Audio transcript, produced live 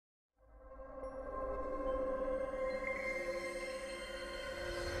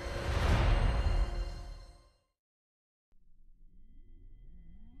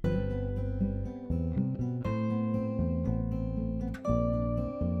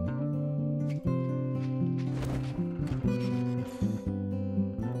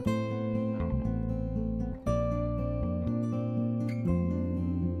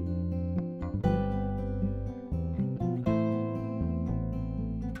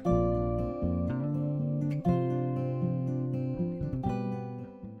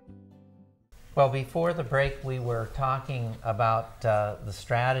Well, before the break, we were talking about the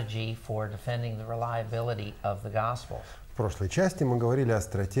strategy for defending the reliability of the gospel. В прошлой части мы говорили о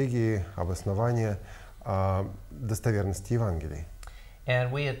стратегии обоснования достоверности Евангелий.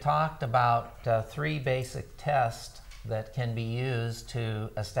 And we had talked about three basic tests that can be used to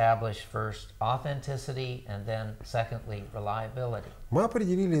establish first authenticity and then secondly reliability. Мы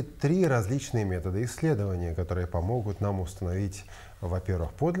определили три различные метода исследования, которые помогут нам установить,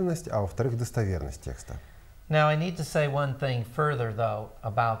 во-первых, подлинность, а во-вторых, достоверность текста. Now I need to say one thing further though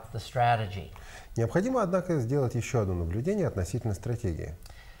about the strategy. Необходимо, однако, сделать еще одно наблюдение относительно стратегии.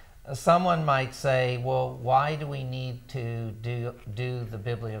 Someone might say, well, why do we need to do the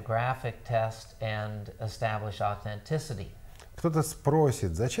bibliographic test and establish authenticity? Кто-то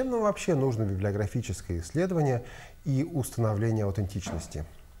спросит, зачем нам вообще нужно библиографическое исследование и установление аутентичности?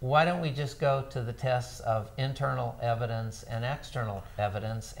 Why don't we just go to the tests of internal evidence and external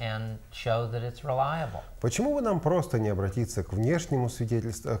evidence and show that it's reliable? Почему бы нам просто не обратиться к внешнему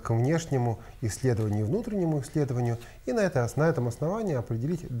свидетельству, к внешнему исследованию и внутреннему исследованию и на этом основании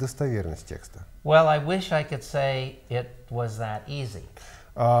определить достоверность текста? Well, I wish I could say it was that easy.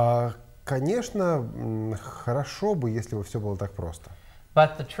 Конечно, хорошо бы, если бы все было так просто.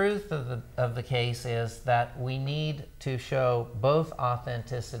 But the truth of the case is that we need to show both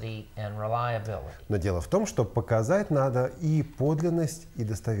authenticity and reliability. Но дело в том, что показать надо и подлинность, и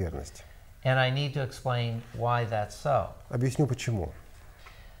достоверность. And I need to explain why that's so. Объясню почему.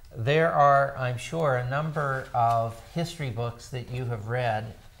 There are, I'm sure, a number of history books that you have read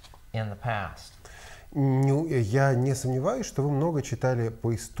in the past. Я не сомневаюсь, что вы много читали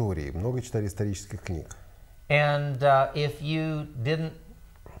по истории, много читали исторических книг. And if you didn't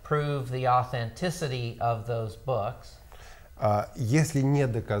prove the authenticity of those books, если не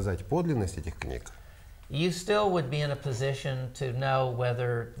доказать подлинность этих книг, you still would be in a position to know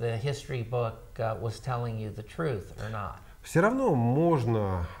whether the history book was telling you the truth or not. Все равно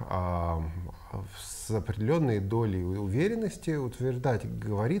можно с определенной долей уверенности утверждать,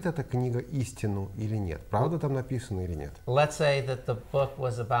 говорит эта книга истину или нет, правда там написано или нет. Let's say that the book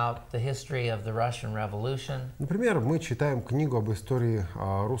was about the history of the Russian Revolution. Например, мы читаем книгу об истории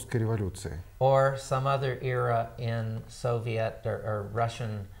русской революции. Or some other era in Soviet or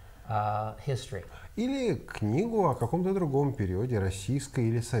Russian history. Или книгу о каком-то другом периоде российской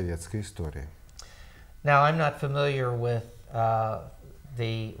или советской истории. Now, I'm not familiar with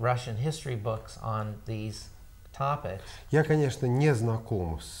the Russian history books on these topics. Я, конечно, не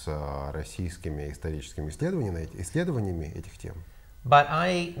знаком с российскими историческими исследованиями этих тем. But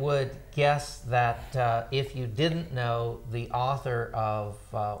I would guess that if you didn't know the author of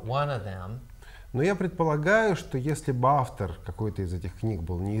one of them, но я предполагаю, что если бы автор какой-то из этих книг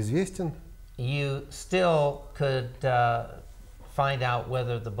был неизвестен, you still could find out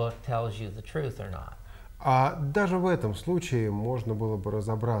whether the book tells you the truth or not. А даже в этом случае можно было бы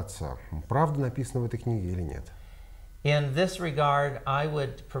разобраться, правда написано в этой книге или нет. In this regard, I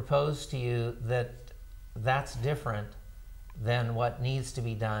would propose to you that that's different than what needs to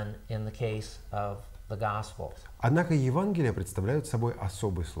be done in the case of the Gospels. Однако Евангелия представляют собой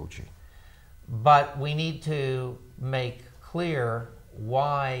особый случай. But we need to make clear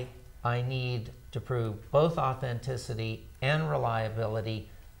why I need to prove both authenticity and reliability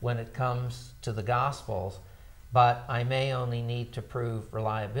when it comes to the Gospels, but I may only need to prove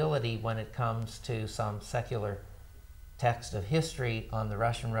reliability when it comes to some secular text of history on the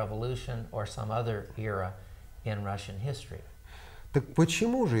Russian Revolution or some other era in Russian history. Так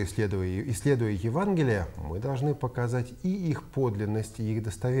почему же, исследуя Евангелие, мы должны показать и их подлинность, и их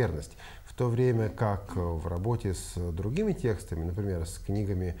достоверность, в то время как в работе с другими текстами, например, с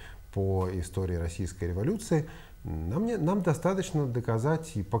книгами по истории российской революции, нам достаточно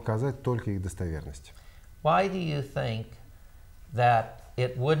доказать и показать только их достоверность. Why do you think that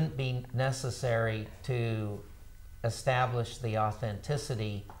it wouldn't be necessary to establish the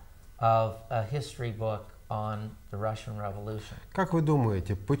authenticity of a history book on the Russian Revolution? Как вы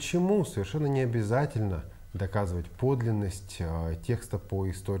думаете, почему совершенно не обязательно доказывать подлинность текста по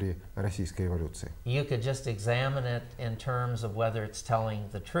истории российской революции? You could just examine it in terms of whether it's telling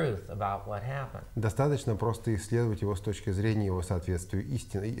the truth about what happened. Достаточно просто исследовать его с точки зрения его соответствия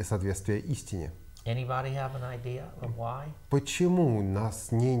истине. Anybody have an idea of why? Почему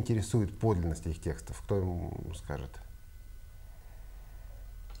нас не интересует подлинность этих текстов? Кто им скажет?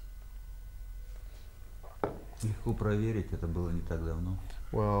 Легко проверить, это было не так давно.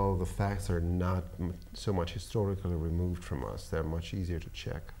 Well, the facts are not so much historically removed from us. They're much easier to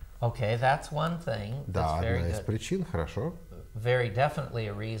check. Okay, that's one thing. Да, That's very одна из good. причин, хорошо. Very definitely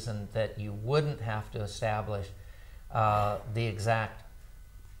a reason that you wouldn't have to establish the exact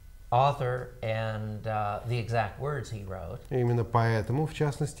author and the exact words he wrote. Именно поэтому, в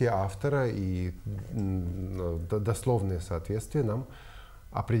частности, автора и дословное соответствие нам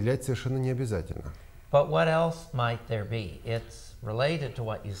определять совершенно не обязательно. But what else might there be? It's related to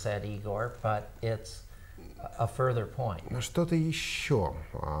what you said, Igor, but it's a further point. Что-то еще,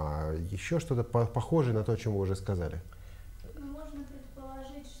 еще что-то похожее на то, о чем вы уже сказали. Можно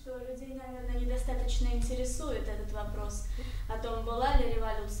предположить, что людей, наверное, недостаточно интересует этот вопрос о том, была ли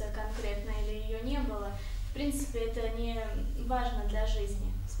революция конкретно или ее не было. В принципе, это не важно для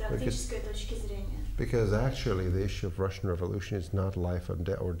жизни с практической точки зрения. Because actually the issue of Russian Revolution is not life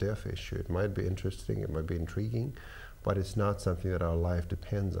or death issue. It might be interesting, it might be intriguing, but it's not something that our life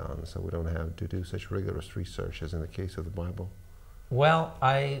depends on, so we don't have to do such rigorous research as in the case of the Bible. Well,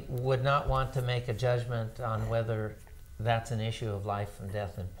 I would not want to make a judgment on whether that's an issue of life and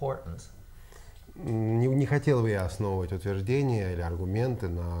death importance. Не хотел бы я основывать утверждения или аргументы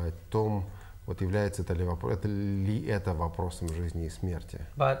на том, вот является ли это вопросом жизни и смерти.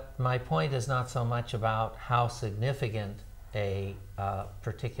 But my point is not so much about how significant a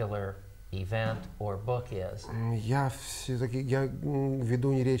particular event or book is. Я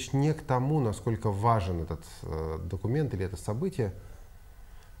веду речь не к тому, насколько важен этот документ или это событие.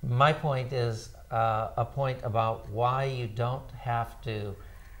 My point is a point about why you don't have to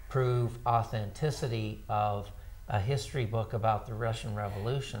prove authenticity of a history book about the Russian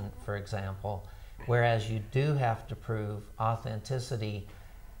Revolution, for example, whereas you do have to prove authenticity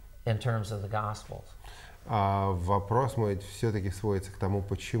in terms of the Gospels. Вопрос мой все-таки сводится к тому,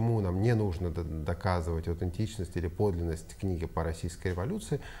 почему нам не нужно доказывать аутентичность или подлинность книги по российской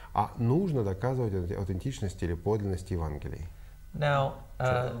революции, а нужно доказывать аутентичность или подлинность Евангелий. Now,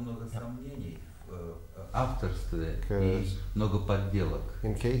 много сомнений в авторстве и много подделок.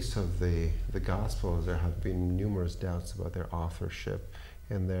 In case of the Gospels, there have been numerous doubts about their authorship,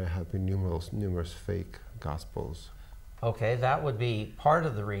 and there have been numerous fake Gospels. okay, that would be part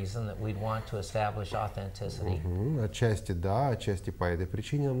of the reason that we'd want to establish authenticity. Отчасти да, отчасти по этой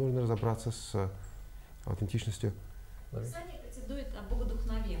причине нам нужно разобраться с аутентичностью. Писание претендует на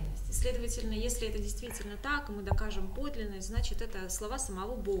богодухновенность. Следовательно, если это действительно так, и мы докажем подлинность, значит, это слова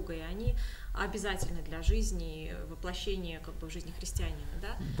самого Бога, и они обязательны для жизни, воплощения в жизни христианина.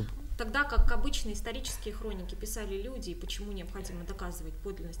 Да? Тогда как обычные исторические хроники писали люди, и почему необходимо доказывать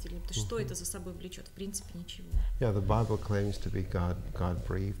подлинность, или что это за собой влечет? В принципе, ничего. Yeah, the Bible claims to be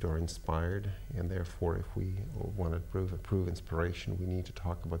God-breathed or inspired, and therefore, if we want to prove inspiration, we need to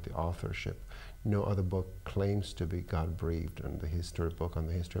talk about the authorship. No other book claims to be God-breathed, and the history book on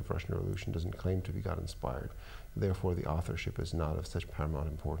the history of Russian Revolution doesn't claim to be God-inspired. Therefore, the authorship is not of such paramount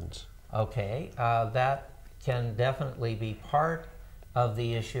importance. Okay, that can definitely be part of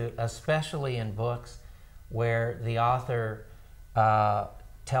the issue, especially in books where the author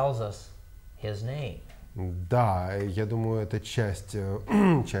tells us his name. Да, я думаю, это часть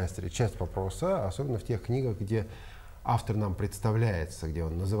вопроса, особенно в тех книгах, где автор нам представляется, где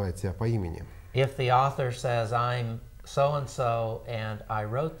он называет себя по имени. If the author says, I'm so-and-so and I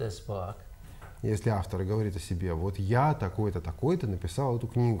wrote this book, если автор говорит о себе, вот я такой-то, такой-то написал эту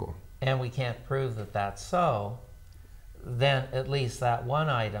книгу, and we can't prove that that's so, then at least that one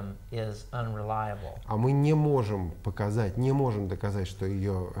item is unreliable. а мы не можем доказать, что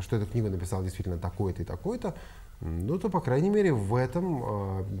эту книгу написал действительно такой-то и такой-то, ну то, по крайней мере, в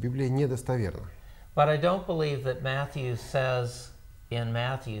этом Библия недостоверна. But I don't believe that Matthew says in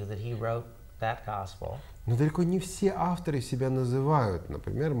Matthew that he wrote that gospel. Но далеко не все авторы себя называют.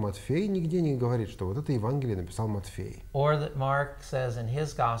 Например, Матфей нигде не говорит, что вот это Евангелие написал Матфей. Or that Mark says in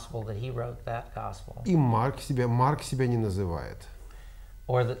his gospel that he wrote that gospel. И Марк себя не называет.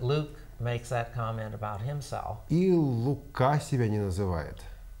 Or that Luke makes that comment about himself. И Лука себя не называет.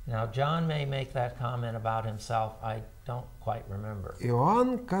 Now, John may make that comment about himself. I don't quite remember.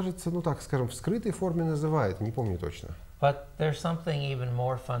 Иоанн, кажется, так скажем, в скрытой форме называет, не помню точно. But there's something even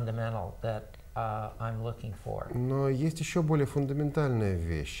more fundamental that I'm looking for. Но есть еще более фундаментальная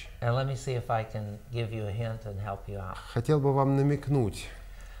вещь. And let me see if I can give you a hint and help you out. Хотел бы вам намекнуть,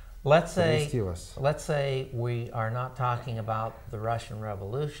 Let's провести вас. say we are not talking about the Russian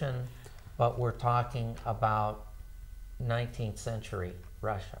Revolution, but we're talking about 19th century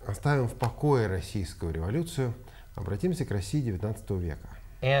Russia. Оставим в покое российскую революцию, обратимся к России XIX века.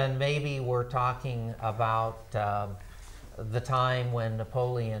 And maybe we're talking about the time when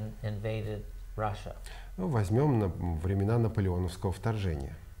Napoleon invaded Russia. Возьмем времена наполеоновского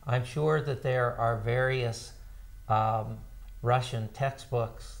вторжения. I'm sure that there are various Russian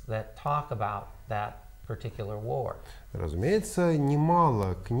textbooks that talk about that particular war. Разумеется,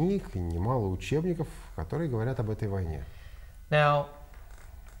 немало книг, немало учебников, которые говорят об этой войне. Now,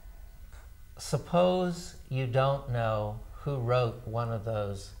 suppose you don't know who wrote one of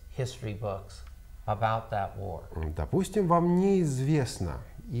those history books about that war. Допустим, вам неизвестно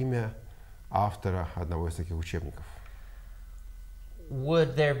имя автора одного из таких учебников.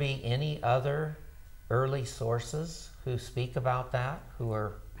 Would there be any other early sources who speak about that, who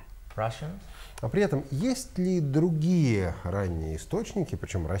are Russians? А при этом, есть ли другие ранние источники,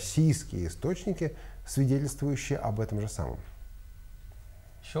 причем российские источники, свидетельствующие об этом же самом?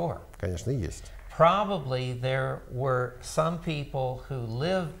 Sure. Конечно, есть. Probably there were some people who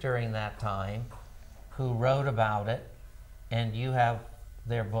lived during that time who wrote about it, and you have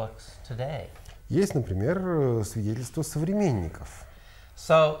their books today. Есть, например, свидетельства современников.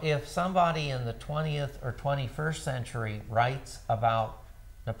 So if somebody in the 20th or 21st century writes about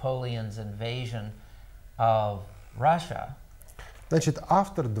Napoleon's invasion of Russia, Значит,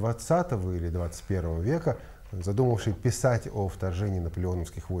 автор 20 или 21 века, задумавший писать о вторжении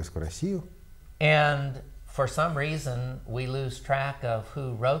наполеоновских войск в Россию, and for some reason we lose track of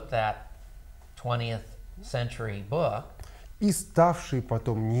who wrote that 20th century book, и ставший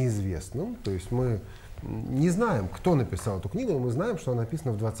потом неизвестным, то есть мы не знаем, кто написал эту книгу, но мы знаем, что она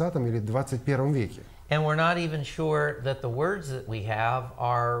написана в 20 или 21 веке. and we're not even sure that the words that we have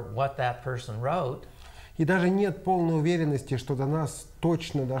are what that person wrote, И даже нет полной уверенности, что до нас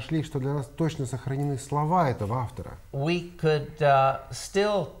точно дошли, что для нас точно сохранены слова этого автора. we could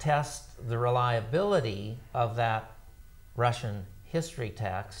still test the reliability of that Russian history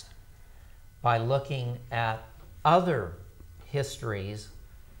text by looking at other histories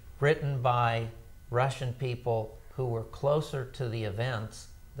written by Russian people who were closer to the events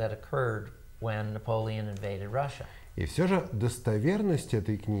that occurred when Napoleon invaded Russia. И все же достоверность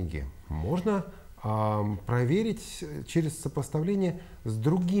этой книги можно проверить через сопоставление с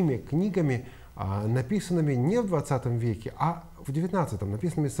другими книгами, написанными не в 20 веке, а в 19,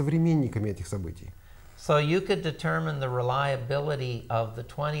 написанными современниками этих событий. So you could determine the reliability of the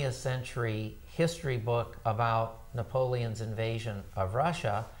 20th century history book about Napoleon's invasion of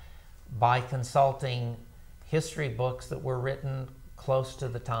Russia by consulting history books that were written close to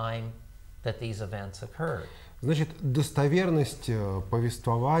the time that these events occurred. Значит, достоверность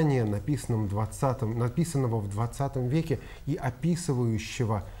повествования, написанного в 20 веке и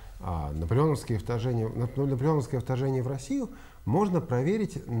описывающего наполеоновское вторжение в Россию, можно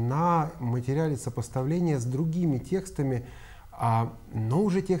проверить на материале сопоставления с другими текстами, но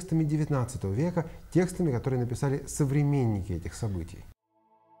уже текстами XIX века, текстами, которые написали современники этих событий.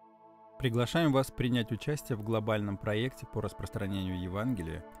 Приглашаем вас принять участие в глобальном проекте по распространению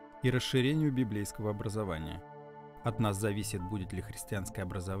Евангелия и расширению библейского образования. От нас зависит, будет ли христианское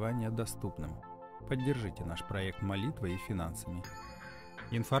образование доступным. Поддержите наш проект молитвой и финансами.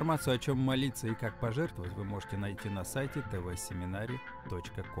 Информацию, о чем молиться и как пожертвовать, вы можете найти на сайте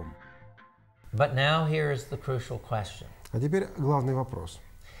tvseminary.com. But now here is the crucial question. А теперь главный вопрос.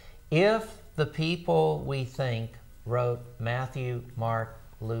 If the people we think wrote Matthew, Mark,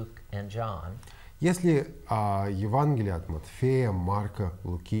 Luke, and John, Если Евангелие от Матфея, Марка,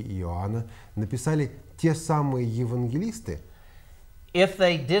 Луки и Иоанна написали те самые евангелисты, if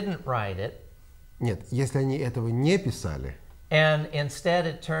they didn't write it, нет, если они этого не писали, and instead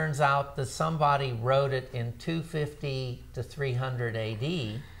it turns out that somebody wrote it in 250 to 300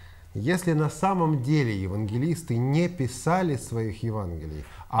 AD, если на самом деле евангелисты не писали своих Евангелий,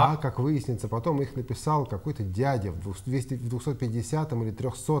 а, как выяснится потом, их написал какой-то дядя в 250 или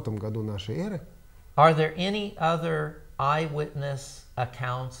 300 году нашей эры, are there any other eyewitness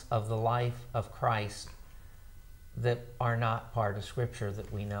accounts of the life of Christ that are not part of Scripture that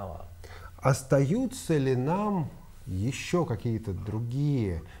we know of? остаются ли нам еще какие-то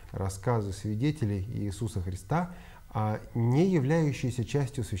другие рассказы свидетелей Иисуса Христа, не являющиеся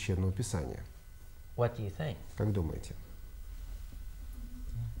частью Священного Писания? What do you think? Как думаете?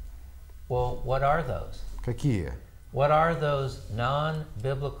 Well, what are those? Какие? What are those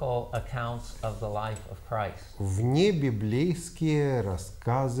non-biblical accounts of the life of Christ? Внебиблейские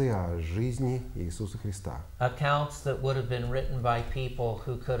рассказы о жизни Иисуса Христа. Accounts that would have been written by people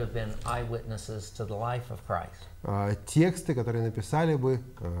who could have been eyewitnesses to the life of Christ. Тексты, которые написали бы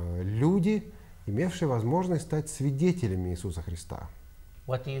люди, имевшие возможность стать свидетелями Иисуса Христа.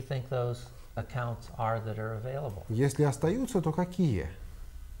 What do you think those accounts are that are available? Если остаются, то какие?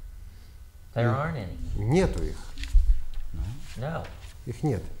 There aren't any. Нету их. No. Их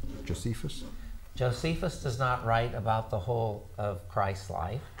нет. Josephus. Josephus does not write about the whole of Christ's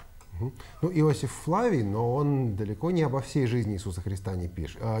life. Ну, Иосиф Флавий, но он далеко не обо всей жизни Иисуса Христа не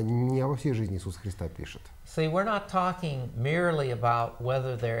пишет. Не обо всей жизни Иисуса Христа пишет. See, we're not talking merely about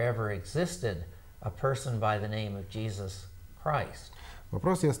whether there ever existed a person by the name of Jesus Christ.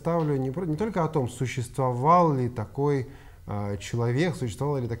 Вопрос я ставлю не только о том, существовал ли такой человек,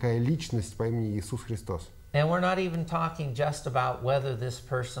 существовала ли такая личность по имени Иисус Христос. And we're not even talking just about whether this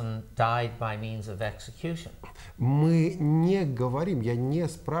person died by means of execution. Мы не говорим, я не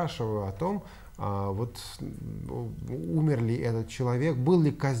спрашиваю о том, вот умер ли этот человек, был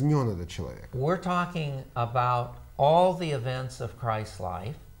ли казнен этот человек. We're talking about all the events of Christ's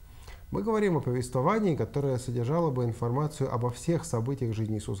life. Мы говорим о повествовании, которое содержало бы информацию обо всех событиях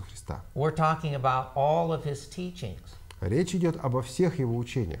жизни Иисуса Христа. We're talking about all of his teachings. Речь идет обо всех его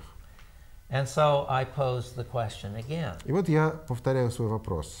учениях. And so I pose the question again. И вот я повторяю свой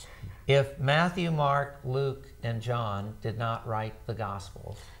вопрос. If Matthew, Mark, Luke, and John did not write the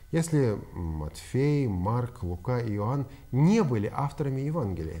Gospels, Если Матфей, Марк, Лука и Иоанн не были авторами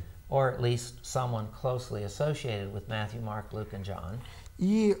Евангелия, or at least someone closely associated with Matthew, Mark, Luke, and John,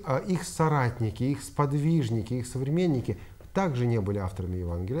 и их соратники, их сподвижники, их современники также не были авторами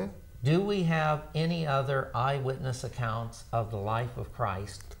Евангелия, do we have any other eyewitness accounts of the life of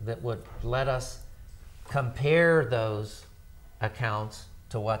Christ that would let us compare those accounts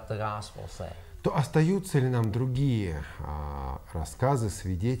to what the Gospels say? то остаются ли нам другие рассказы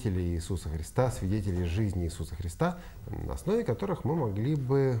свидетелей Иисуса Христа, свидетелей жизни Иисуса Христа, на основе которых мы могли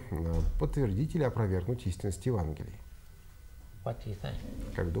бы подтвердить или опровергнуть истинность Евангелия? What do you think?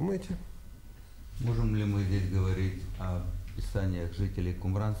 Как думаете? Можем ли мы здесь говорить о писаниях жителей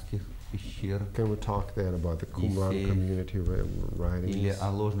кумранских пещер Can we talk then about the Qumran Есеев, community или writings о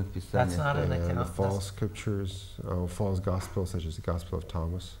ложных That's писаниях? not an and the account. false scriptures, false gospels such as the Gospel of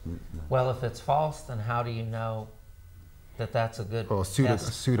Thomas? Well, if it's false, then how do you know that that's a good Oh, test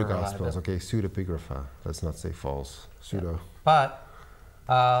for pseudo gospels. reliability? Okay, pseudepigrapha. Let's not say false. Pseudo. But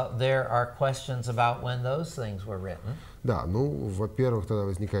there are questions about when those things were written. Да, ну, во-первых, тогда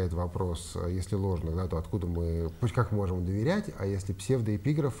возникает вопрос, если ложно, да, то откуда мы, как можем доверять, а если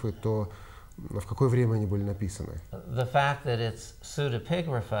псевдоэпиграфы, то в какое время они были написаны? The fact that it's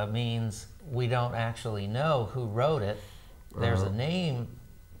pseudepigrapha means we don't actually know who wrote it. There's a name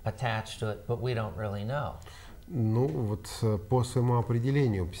attached to it, but we don't really know. Ну, вот по своему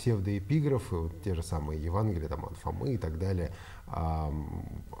определению псевдоэпиграфы, вот те же самые Евангелия, там, от Фомы и так далее,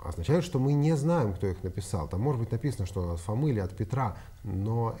 означают, что мы не знаем, кто их написал. Там может быть написано, что он от Фомы или от Петра,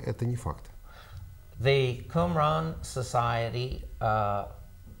 но это не факт. The Qumran society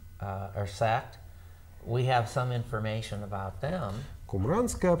or sect, we have some information about them,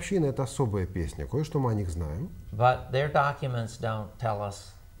 Кумранская община — это особая песня, кое-что мы о них знаем, but their documents don't tell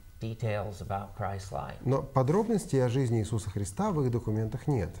us details about Christ's life. но подробностей о жизни Иисуса Христа в их документах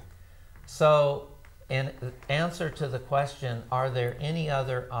нет. So, in answer to the question, are there any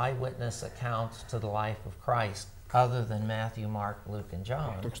other eyewitness accounts to the life of Christ other than Matthew, Mark, Luke, and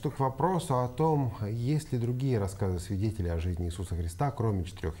John? Так что к вопросу о том, есть ли другие рассказы свидетелей о жизни Иисуса Христа, кроме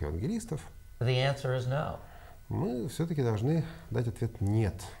 4 евангелистов, The answer is no. мы все-таки должны дать ответ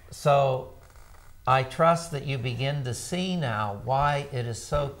 «нет». So, I trust that you begin to see now why it is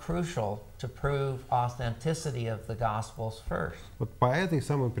so crucial to prove authenticity of the Gospels first. Вот по этой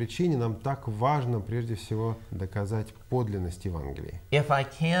самой причине нам так важно прежде всего доказать подлинность Евангелия. If I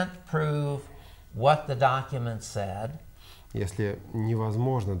can't prove what the document said, Если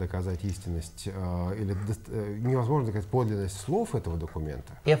невозможно доказать истинность или невозможно доказать подлинность слов этого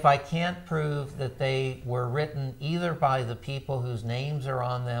документа, if I can't prove that they were written either by the people whose names are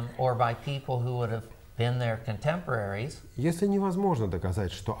on them or by people who would have been their contemporaries, если невозможно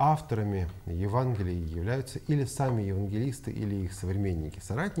доказать, что авторами Евангелия являются или сами евангелисты, или их современники,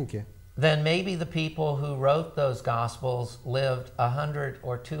 соратники, then maybe the people who wrote those Gospels lived 100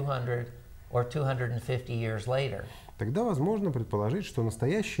 or 200 or 250 years later. тогда возможно предположить, что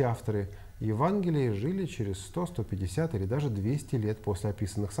настоящие авторы Евангелия жили через 100, 150 или даже 200 лет после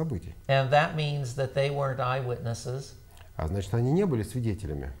описанных событий. And that means that they weren't eyewitnesses, А значит, они не были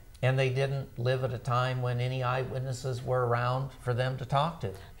свидетелями. and they didn't live at a time when any eyewitnesses were around for them to talk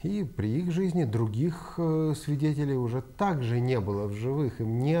to. И при их жизни других свидетелей уже также не было в живых,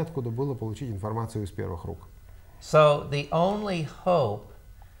 им неоткуда было получить информацию из первых рук. So the only hope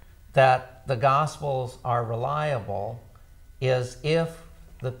that the Gospels are reliable is if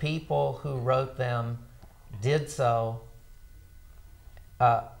the people who wrote them did so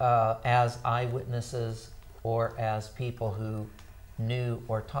as eyewitnesses or as people who knew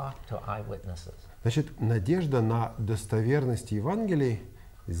or talked to eyewitnesses. Значит, надежда на достоверность Евангелий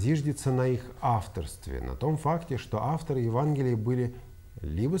зиждется на их авторстве, на том факте, что авторы Евангелий были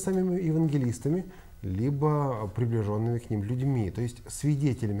либо самими евангелистами, либо приближенными к ним людьми, то есть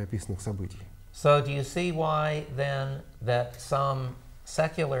свидетелями описанных событий. So do you see why then that some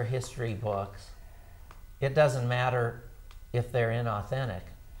secular history books, it doesn't matter if they're inauthentic.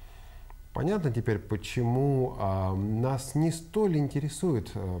 Понятно теперь, почему нас не столь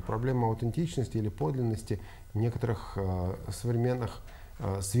интересует проблема аутентичности или подлинности некоторых современных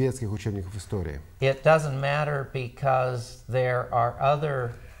светских учебников истории. It doesn't matter because there are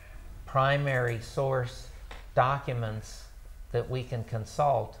other primary source documents that we can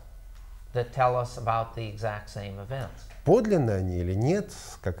consult that tell us about the exact same events. Подлинны они или нет,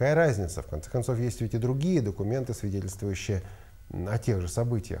 какая разница? В конце концов, есть ведь и другие документы, свидетельствующие о тех же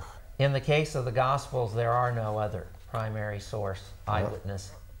событиях. In the case of the Gospels, there are no other primary source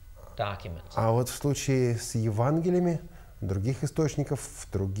eyewitness documents. А вот в случае с Евангелиями других источников,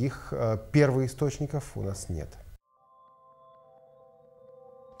 других первоисточников у нас нет.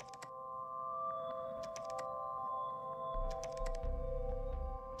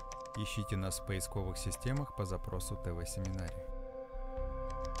 Ищите нас в поисковых системах по запросу ТВ-семинарий.